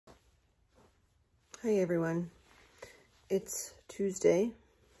Hi everyone, it's Tuesday,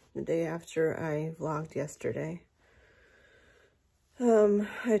 the day after I vlogged yesterday. I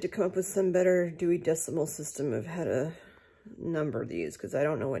had to come up with some better Dewey Decimal System of how to number these because I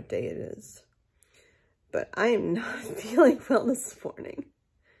don't know what day it is. But I am not feeling well this morning.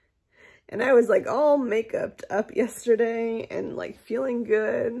 And I was like all makeuped up yesterday and like feeling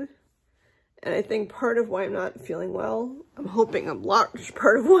good. And I think part of why I'm not feeling well, I'm hoping a large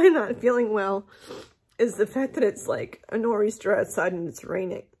part of why I'm not feeling well, is the fact that it's like a nor'easter outside and it's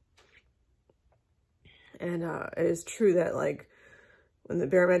raining. And it is true that like when the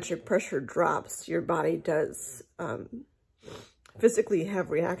barometric pressure drops, your body does physically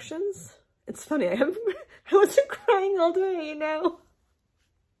have reactions. It's funny, I wasn't crying all day, you know.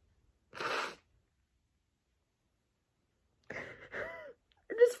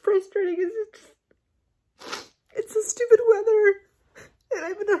 I'm just frustrating because it's the stupid weather and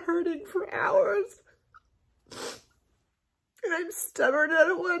I've been hurting for hours. And I'm stubborn, I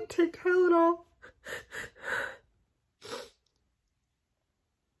don't want to take Tylenol.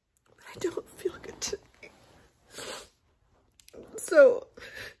 I don't feel good today. So,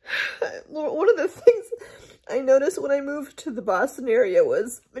 one of the things I noticed when I moved to the Boston area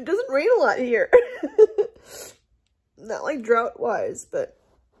was it doesn't rain a lot here. Not like drought-wise, but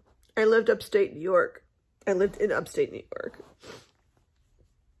I lived upstate New York. I lived in upstate New York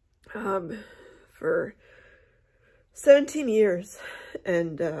for 17 years,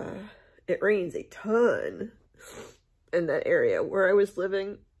 and it rains a ton in that area where I was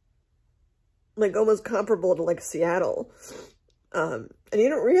living, like almost comparable to like Seattle. And you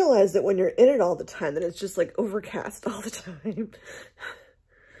don't realize that when you're in it all the time, that it's just like overcast all the time.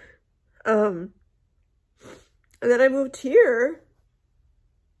 And then I moved here,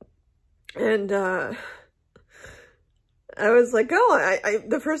 and I was like, oh,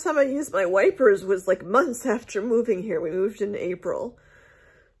 the first time I used my wipers was like months after moving here. We moved in April,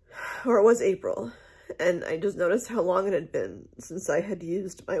 or it was April, and I just noticed how long it had been since I had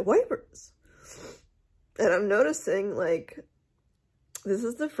used my wipers. And I'm noticing, like, this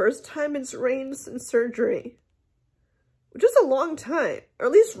is the first time it's rained since surgery, which is a long time, or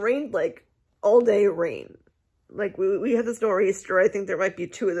at least rained, like, all-day rain. Like, we had this nor'easter. I think there might be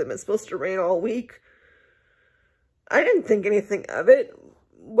 2 of them. It's supposed to rain all week. I didn't think anything of it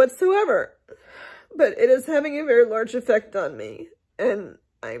whatsoever, but it is having a very large effect on me, and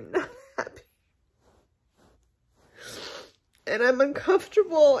I'm not happy. And I'm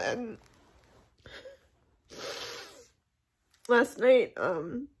uncomfortable, and last night, I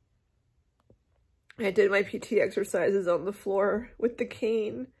did my PT exercises on the floor with the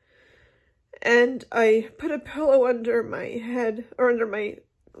cane, and I put a pillow under my head, or under my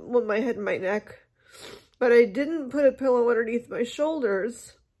head and my neck, but I didn't put a pillow underneath my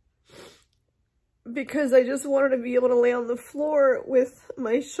shoulders because I just wanted to be able to lay on the floor with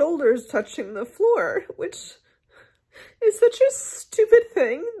my shoulders touching the floor, which is such a stupid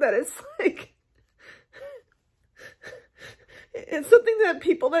thing that it's like, it's something that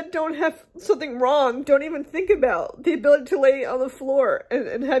people that don't have something wrong don't even think about. The ability to lay on the floor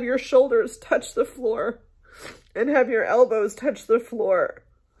and have your shoulders touch the floor and have your elbows touch the floor.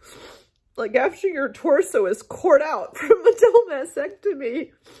 Like, after your torso is cored out from a double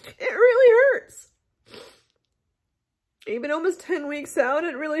mastectomy, it really hurts. Even almost 10 weeks out,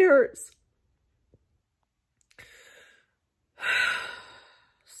 it really hurts.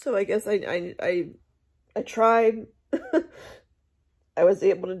 So I guess I tried. I was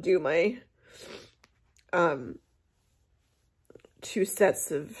able to do my 2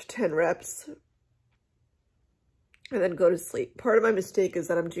 sets of 10 reps and then go to sleep. Part of my mistake is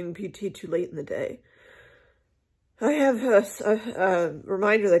that I'm doing PT too late in the day. I have a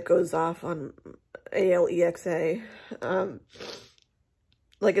reminder that goes off on ALEXA,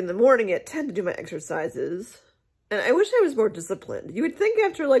 like in the morning at 10 to do my exercises. And I wish I was more disciplined. You would think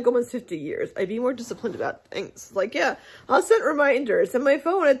after like almost 50 years, I'd be more disciplined about things. Like, yeah, I'll set reminders. And my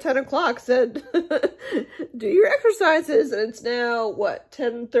phone at 10 o'clock said, do your exercises. And it's now, what,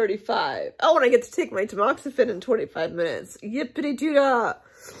 10:35. Oh, and I get to take my tamoxifen in 25 minutes. Yippity-doo-dah.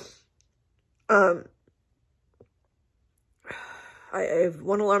 I have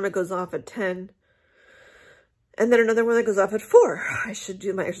one alarm that goes off at 10. And then another one that goes off at 4. I should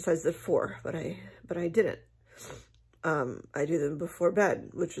do my exercises at 4, but I didn't. I do them before bed,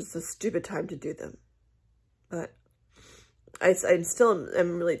 which is a stupid time to do them. But I'm still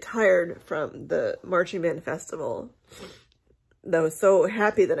really tired from the Marching Band Festival. I was so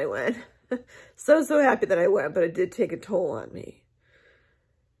happy that I went. so happy that I went, but it did take a toll on me.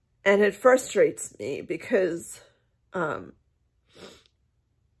 And it frustrates me because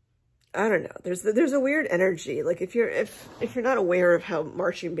I don't know. There's a weird energy. Like if you're not aware of how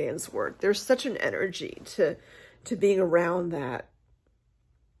marching bands work, there's such an energy to being around that.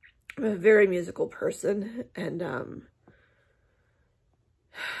 I'm a very musical person, and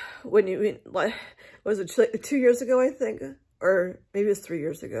like, was it like 2 years ago, I think, or maybe it was 3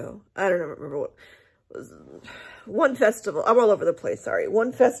 years ago. I don't remember what was one festival. I'm all over the place. Sorry,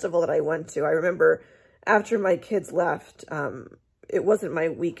 one festival that I went to. I remember after my kids left. It wasn't my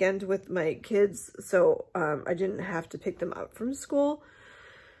weekend with my kids, so I didn't have to pick them up from school.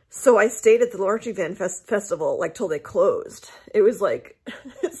 So I stayed at the Marching Band Festival, like, till they closed. It was like,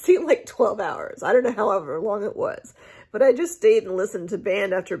 it seemed like 12 hours. I don't know however long it was. But I just stayed and listened to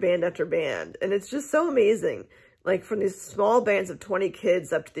band after band after band. And it's just so amazing. Like, from these small bands of 20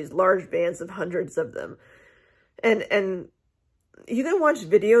 kids up to these large bands of hundreds of them. And you can watch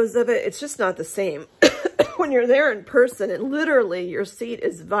videos of it. It's just not the same. When you're there in person, and literally your seat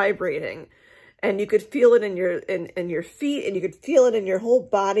is vibrating, and you could feel it in your feet, and you could feel it in your whole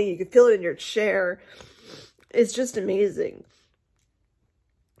body. You could feel it in your chair. It's just amazing.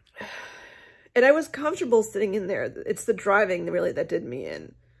 And I was comfortable sitting in there. It's the driving really that did me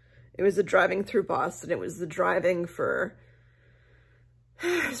in. It was the driving through Boston. It was the driving for,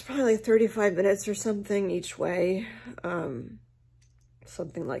 it was probably like 35 minutes or something each way.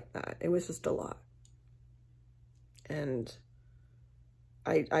 Something like that. It was just a lot. And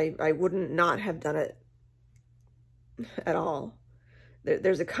I wouldn't not have done it at all.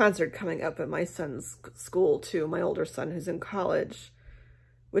 There's a concert coming up at my son's school too, my older son who's in college,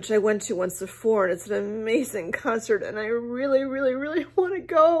 which I went to once before, and it's an amazing concert, and I really, really, really want to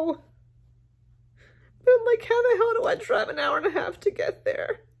go. But I'm like, how the hell do I drive an hour and a half to get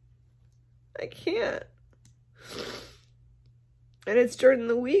there? I can't. And it's during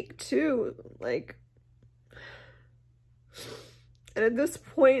the week too, like. And at this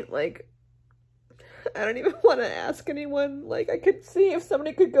point, like, I don't even want to ask anyone. Like, I could see if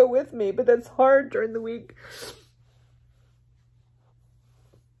somebody could go with me, but that's hard during the week.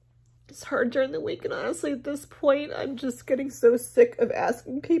 It's hard during the week, and honestly, at this point, I'm just getting so sick of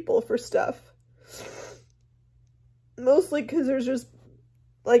asking people for stuff. Mostly because there's just,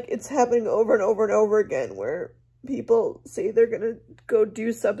 like, it's happening over and over and over again, where people say they're gonna go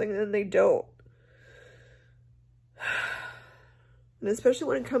do something and then they don't. And especially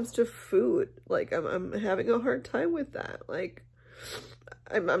when it comes to food, like, I'm having a hard time with that. Like,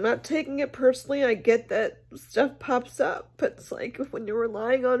 I'm not taking it personally. I get that stuff pops up, but it's like when you're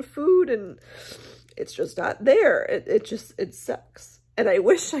relying on food and it's just not there, it sucks. And I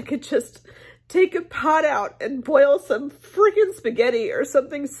wish I could just take a pot out and boil some freaking spaghetti or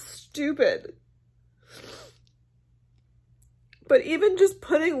something stupid. But even just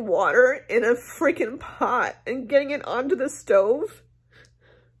putting water in a freaking pot and getting it onto the stove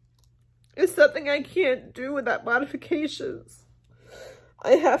is something I can't do without modifications.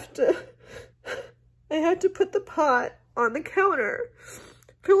 I have to put the pot on the counter,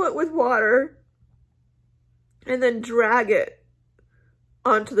 fill it with water, and then drag it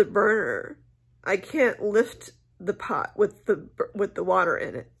onto the burner. I can't lift the pot with the water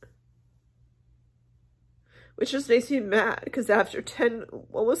in it. Which just makes me mad, because after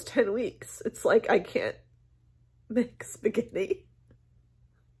almost 10 weeks, it's like I can't make spaghetti.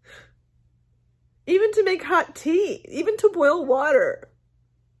 Even to make hot tea, even to boil water.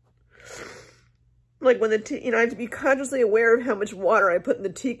 Like when the tea, you know, I have to be consciously aware of how much water I put in the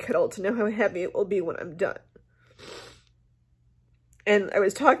tea kettle to know how heavy it will be when I'm done. And I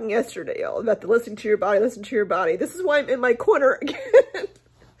was talking yesterday, y'all, about the listen to your body, listen to your body. This is why I'm in my corner again.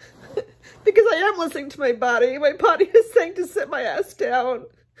 Because I am listening to my body. My body is saying to sit my ass down.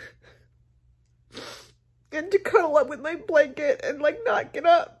 And to cuddle up with my blanket and, like, not get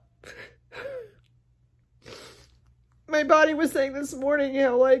up. My body was saying this morning, you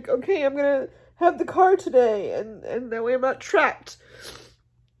know, like, okay, I'm gonna have the car today, and that way I'm not trapped.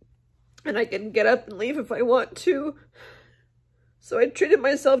 And I can get up and leave if I want to. So I treated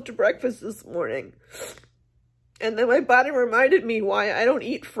myself to breakfast this morning. And then my body reminded me why I don't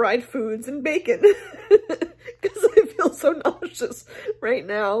eat fried foods and bacon. Because I feel so nauseous right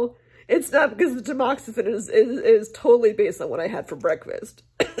now. It's not because the tamoxifen is totally based on what I had for breakfast.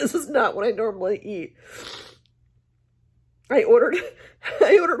 This is not what I normally eat. I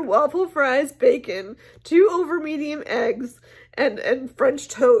ordered waffle fries, bacon, 2 over medium eggs, and French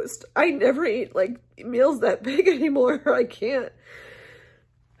toast. I never eat, like, meals that big anymore. I can't.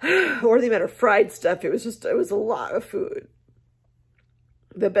 Or the amount of fried stuff. It was a lot of food.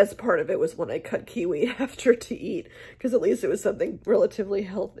 The best part of it was when I cut kiwi after to eat, because at least it was something relatively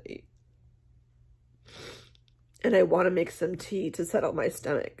healthy. And I want to make some tea to settle my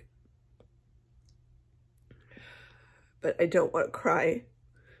stomach. but I don't want to cry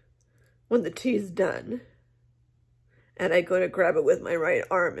when the tea's done. And I go to grab it with my right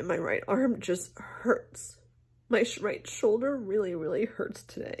arm, and my right arm just hurts. My right shoulder really, really hurts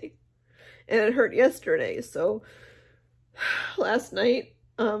today. And it hurt yesterday, so last night,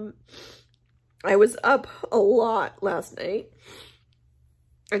 I was up a lot last night.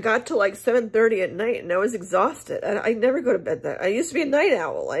 I got to like 7:30 at night and I was exhausted. I never go to bed that. I used to be a night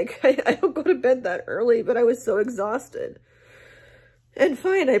owl. Like, I don't go to bed that early, but I was so exhausted. And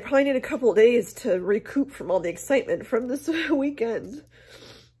fine, I probably need a couple of days to recoup from all the excitement from this weekend.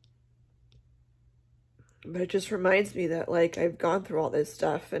 But it just reminds me that, like, I've gone through all this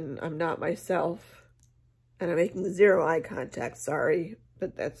stuff and I'm not myself. And I'm making zero eye contact, sorry,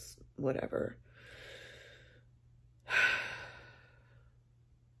 but that's whatever.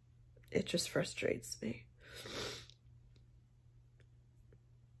 It just frustrates me.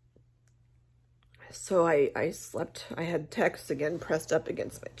 So I slept, I had texts again pressed up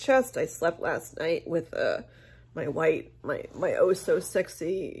against my chest. I slept last night with my oh so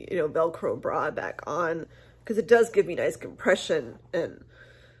sexy, you know, Velcro bra back on, because it does give me nice compression, and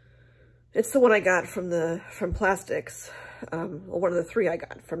it's the one I got from Plastics. Well, one of the 3 I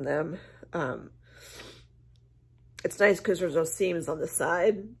got from them. It's nice because there's no seams on the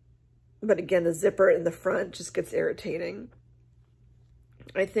side, but again, the zipper in the front just gets irritating.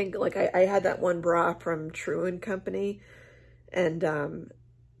 I think, like, I had that one bra from True & Company, and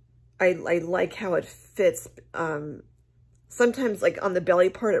I like how it fits. Sometimes, like, on the belly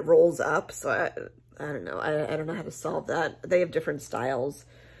part, it rolls up, so I don't know. I don't know how to solve that. They have different styles,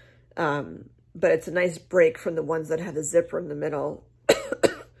 but it's a nice break from the ones that have the zipper in the middle.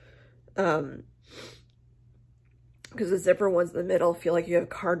 Because the zipper ones in the middle feel like you have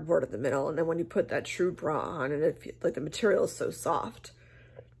cardboard in the middle, and then when you put that True bra on, and it feels like the material is so soft.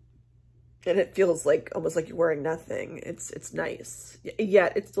 And it feels like, almost like you're wearing nothing. It's nice.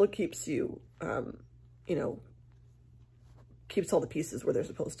 Yet it still keeps you, you know, keeps all the pieces where they're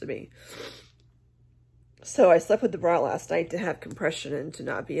supposed to be. So I slept with the bra last night to have compression and to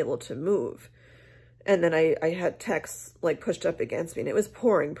not be able to move. And then I had texts, like, pushed up against me, and it was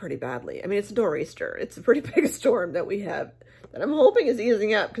pouring pretty badly. I mean, it's a nor'easter. It's a pretty big storm that we have that I'm hoping is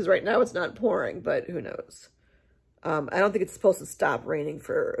easing up, because right now it's not pouring, but who knows. I don't think it's supposed to stop raining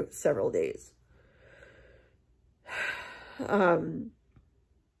for several days. But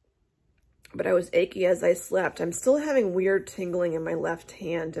I was achy as I slept. I'm still having weird tingling in my left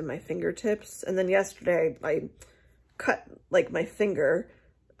hand and my fingertips. And then yesterday I cut, like, my finger,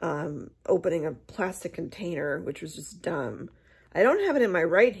 opening a plastic container, which was just dumb. I don't have it in my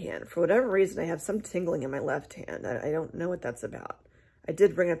right hand. For whatever reason, I have some tingling in my left hand. I don't know what that's about. I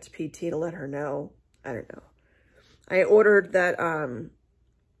did bring it up to PT to let her know. I don't know. I ordered that,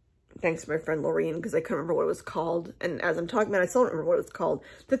 thanks to my friend Laureen, because I couldn't remember what it was called. And as I'm talking about it, I still don't remember what it's called.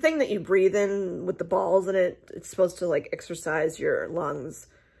 The thing that you breathe in with the balls in it, it's supposed to, like, exercise your lungs.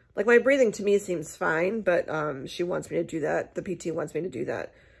 Like, my breathing to me seems fine, but she wants me to do that. The PT wants me to do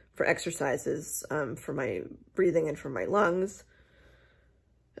that for exercises, for my breathing and for my lungs.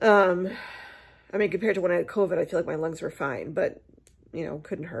 I mean, compared to when I had COVID, I feel like my lungs were fine, but, you know,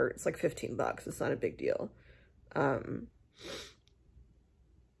 couldn't hurt. It's like $15. It's not a big deal.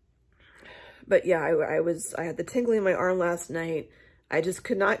 But yeah, I had the tingling in my arm last night. I just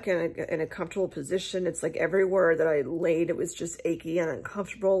could not get in a comfortable position. It's like everywhere that I laid, it was just achy and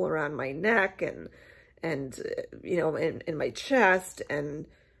uncomfortable around my neck and you know, in my chest. And,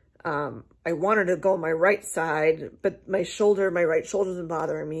 I wanted to go on my right side, but my right shoulder's been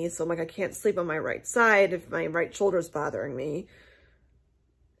bothering me. So I'm like, I can't sleep on my right side if my right shoulder's bothering me.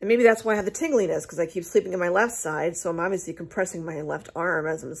 And maybe that's why I have the tingliness, because I keep sleeping on my left side, so I'm obviously compressing my left arm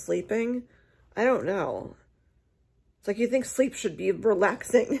as I'm sleeping. I don't know. It's like you think sleep should be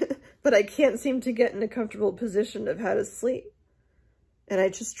relaxing, but I can't seem to get in a comfortable position of how to sleep. And I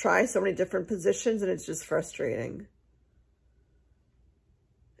just try so many different positions, and it's just frustrating.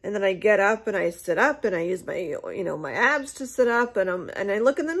 And then I get up and I sit up and I use my, you know, my abs to sit up, and I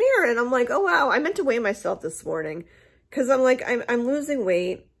look in the mirror and I'm like, oh wow, I meant to weigh myself this morning, because I'm like, I'm losing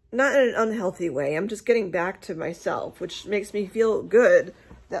weight. Not in an unhealthy way. I'm just getting back to myself, which makes me feel good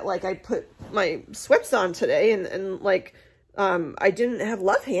that, like, I put my sweats on today and like, I didn't have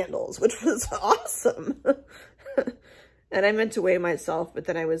love handles, which was awesome. And I meant to weigh myself, but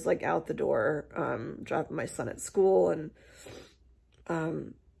then I was, like, out the door, dropping my son at school, and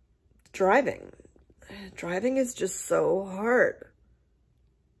driving is just so hard.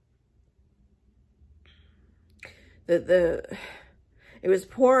 It was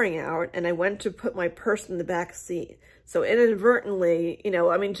pouring out, and I went to put my purse in the back seat. So inadvertently, you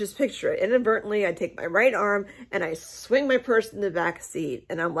know, I mean, just picture it. Inadvertently, I take my right arm and I swing my purse in the back seat.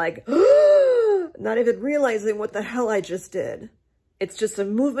 And I'm like, not even realizing what the hell I just did. It's just a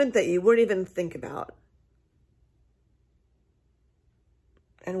movement that you wouldn't even think about.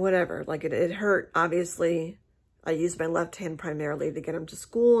 And whatever, like it hurt, obviously. I used my left hand primarily to get him to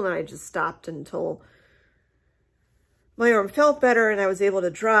school, and I just stopped until my arm felt better and I was able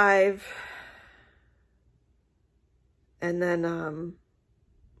to drive. And then,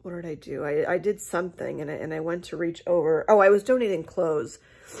 what did I do? I did something, and I went to reach over. Oh, I was donating clothes,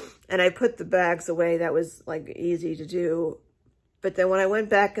 and I put the bags away. That was like easy to do. But then when I went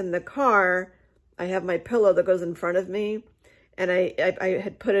back in the car, I have my pillow that goes in front of me, and I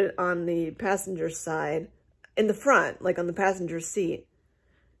had put it on the passenger side, in the front, like on the passenger seat.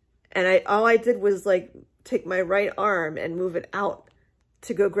 And all I did was like take my right arm and move it out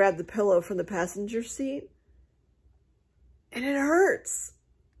to go grab the pillow from the passenger seat. And it hurts.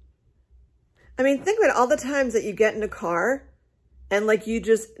 I mean, think about all the times that you get in a car and like you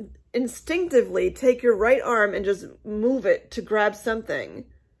just instinctively take your right arm and just move it to grab something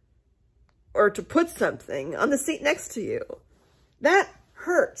or to put something on the seat next to you. That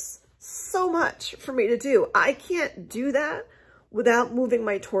hurts so much for me to do. I can't do that without moving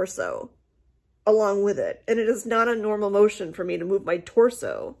my torso along with it. And it is not a normal motion for me to move my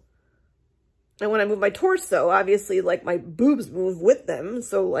torso. And when I move my torso, obviously, like, my boobs move with them.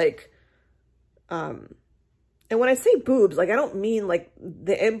 So, like, and when I say boobs, like, I don't mean, like,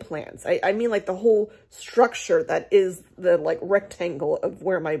 the implants. I mean, like, the whole structure that is the, like, rectangle of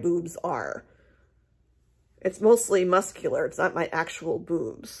where my boobs are. It's mostly muscular. It's not my actual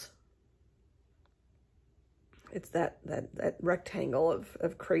boobs. It's that rectangle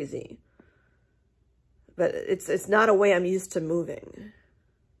of crazy. But it's not a way I'm used to moving.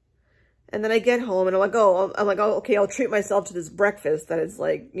 And then I get home and I'm like, oh, okay, I'll treat myself to this breakfast that is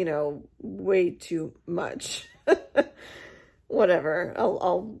like, you know, way too much. Whatever.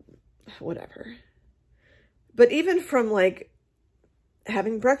 Whatever. But even from like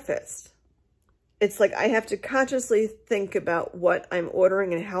having breakfast, it's like I have to consciously think about what I'm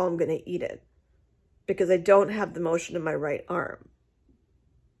ordering and how I'm going to eat it because I don't have the motion in my right arm.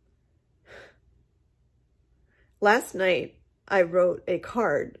 Last night, I wrote a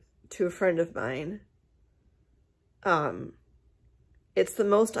card to a friend of mine. It's the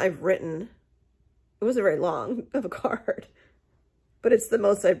most I've written. It wasn't very long of a card, but it's the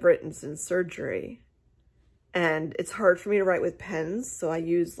most I've written since surgery. And it's hard for me to write with pens, so I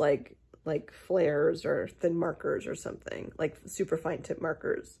use like flares or thin markers or something, like super fine tip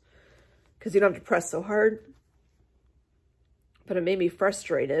markers, because you don't have to press so hard. But it made me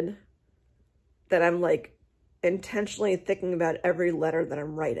frustrated that I'm like intentionally thinking about every letter that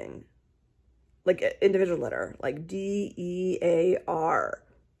I'm writing, like individual letter, like D-E-A-R,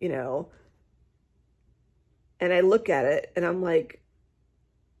 you know, and I look at it and I'm like,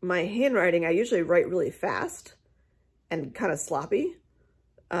 my handwriting, I usually write really fast and kind of sloppy.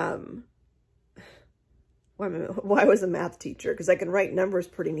 Why was a math teacher? Because I can write numbers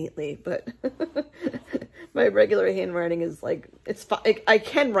pretty neatly, but my regular handwriting is like, it's fine. I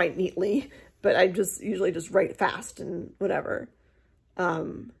can write neatly, but I usually just write fast and whatever.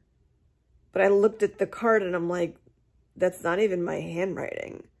 But I looked at the card and I'm like, that's not even my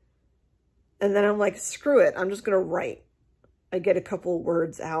handwriting. And then I'm like, screw it. I'm just going to write. I get a couple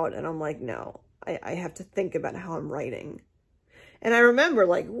words out and I'm like, no, I have to think about how I'm writing. And I remember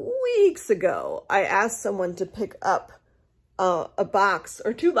like weeks ago, I asked someone to pick up a box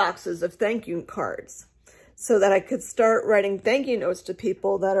or 2 boxes of thank you cards so that I could start writing thank you notes to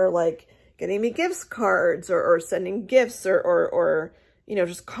people that are like, getting me gifts cards or sending gifts or, you know,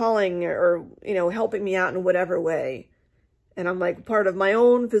 just calling or, you know, helping me out in whatever way. And I'm like, part of my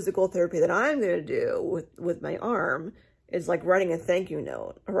own physical therapy that I'm going to do with my arm is like writing a thank you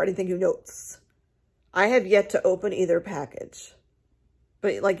note or writing thank you notes. I have yet to open either package.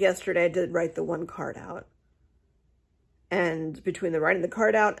 But like yesterday, I did write the 1 card out. And between the writing the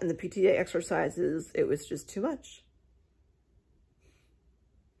card out and the PTA exercises, it was just too much.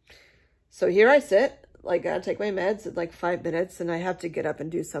 So here I sit, like, I take my meds in like 5 minutes and I have to get up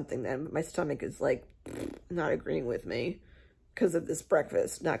and do something then. But my stomach is like not agreeing with me because of this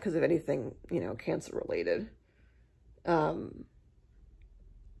breakfast, not because of anything, you know, cancer related. But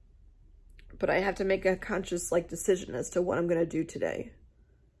I have to make a conscious like decision as to what I'm going to do today.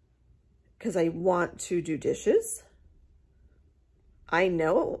 Because I want to do dishes. I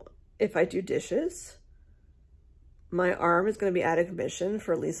know if I do dishes, my arm is going to be out of commission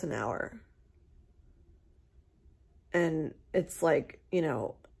for at least an hour. And it's like, you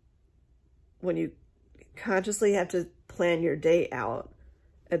know, when you consciously have to plan your day out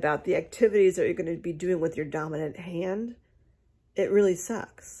about the activities that you're going to be doing with your dominant hand, it really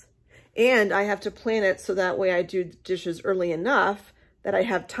sucks. And I have to plan it so that way I do the dishes early enough that I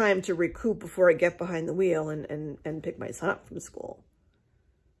have time to recoup before I get behind the wheel and pick my son up from school.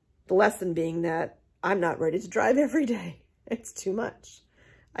 The lesson being that I'm not ready to drive every day. It's too much.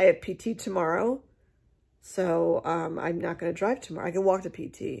 I have PT tomorrow, so I'm not going to drive tomorrow. I can walk to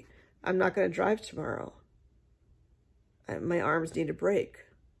PT. I'm not going to drive tomorrow. My arms need a break.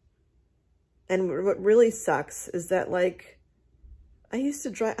 And what really sucks is that, like, I used to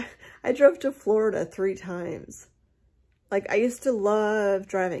drive, I drove to Florida 3 times. Like, I used to love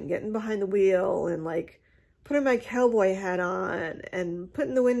driving, getting behind the wheel and, like, putting my cowboy hat on and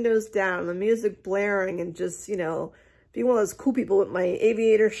putting the windows down, the music blaring, and just, you know, being one of those cool people with my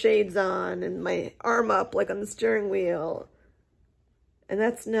aviator shades on and my arm up, like, on the steering wheel. And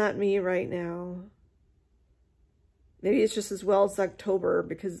that's not me right now. Maybe it's just as well it's October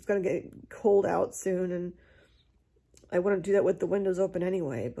because it's going to get cold out soon, and I wouldn't do that with the windows open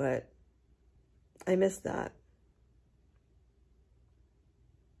anyway, but I miss that.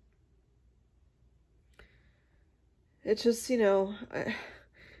 It's just, you know,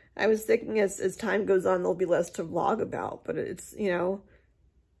 I was thinking as time goes on, there'll be less to vlog about, but it's, you know,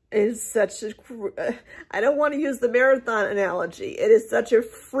 it is such a, I don't want to use the marathon analogy. It is such a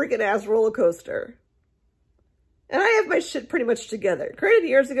freaking ass roller coaster. And I have my shit pretty much together. Granted,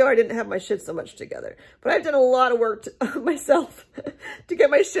 years ago, I didn't have my shit so much together. But I've done a lot of work myself to get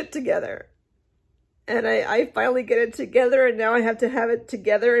my shit together. And I finally get it together, and now I have to have it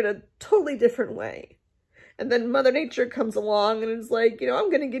together in a totally different way. And then Mother Nature comes along and is like, you know, I'm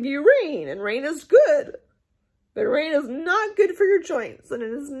going to give you rain. And rain is good. But rain is not good for your joints. And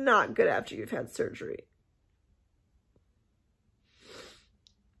it is not good after you've had surgery.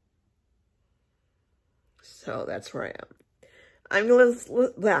 So that's where I am. I'm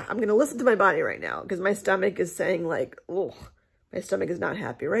gonna listen to my body right now because my stomach is saying, like, oh, my stomach is not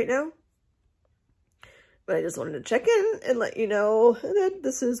happy right now. But I just wanted to check in and let you know that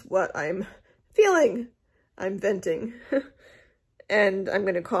this is what I'm feeling. I'm venting. And I'm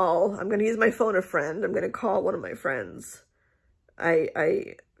gonna use my phone a friend. I'm gonna call one of my friends.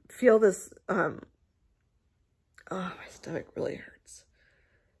 I feel this, oh, my stomach really hurts.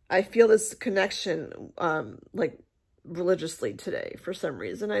 I feel this connection, like, religiously today for some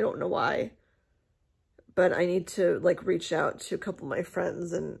reason. I don't know why. But I need to, like, reach out to a couple of my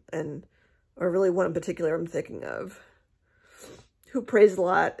friends or really one in particular I'm thinking of, who prays a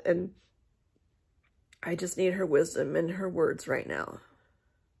lot, and I just need her wisdom and her words right now.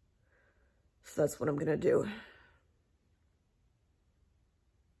 So that's what I'm going to do.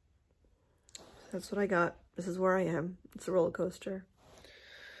 That's what I got. This is where I am. It's a roller coaster.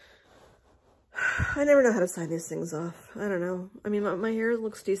 I never know how to sign these things off. I don't know. I mean, my hair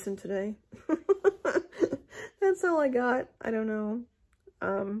looks decent today. That's all I got. I don't know.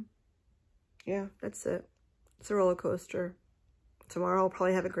 Yeah, that's it. It's a roller coaster. Tomorrow I'll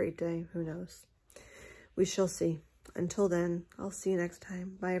probably have a great day. Who knows? We shall see. Until then, I'll see you next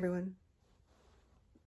time. Bye, everyone.